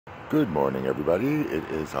Good morning, everybody. It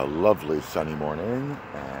is a lovely sunny morning,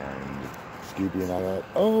 and Scooby and I are,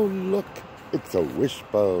 oh look, it's a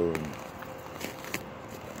wishbone.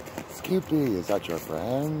 Scooby, is that your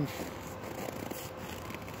friend?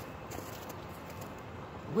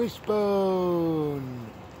 Wishbone!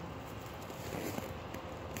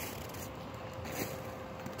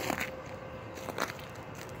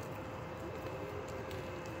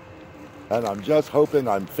 And I'm just hoping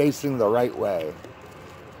I'm facing the right way.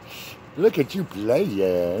 Look at you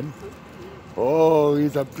playing. Oh,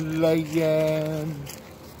 he's a playing.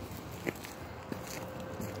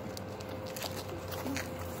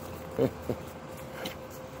 He's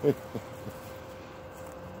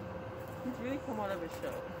really come out of his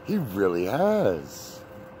shell. He really has.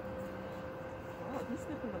 Oh, he's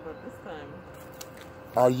sniffing about this time.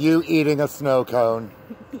 Are you eating a snow cone?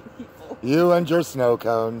 You and your snow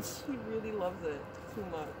cones. He really loves it too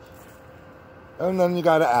much. And then you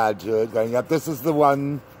gotta add to it. Going, yep, this is the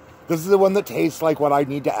one that tastes like what I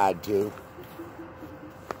need to add to.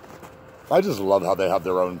 I just love how they have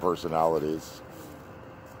their own personalities.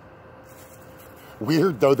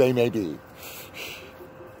 Weird though they may be.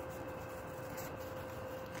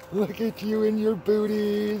 Look at you and your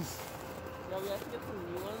booties. Yeah, we have to get some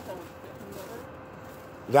new ones that would fit together.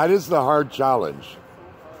 That is the hard challenge. So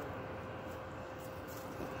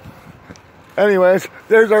hard. Anyways,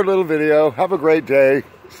 there's our little video. Have a great day.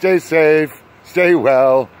 Stay safe. Stay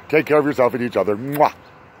well. Take care of yourself and each other. Mwah.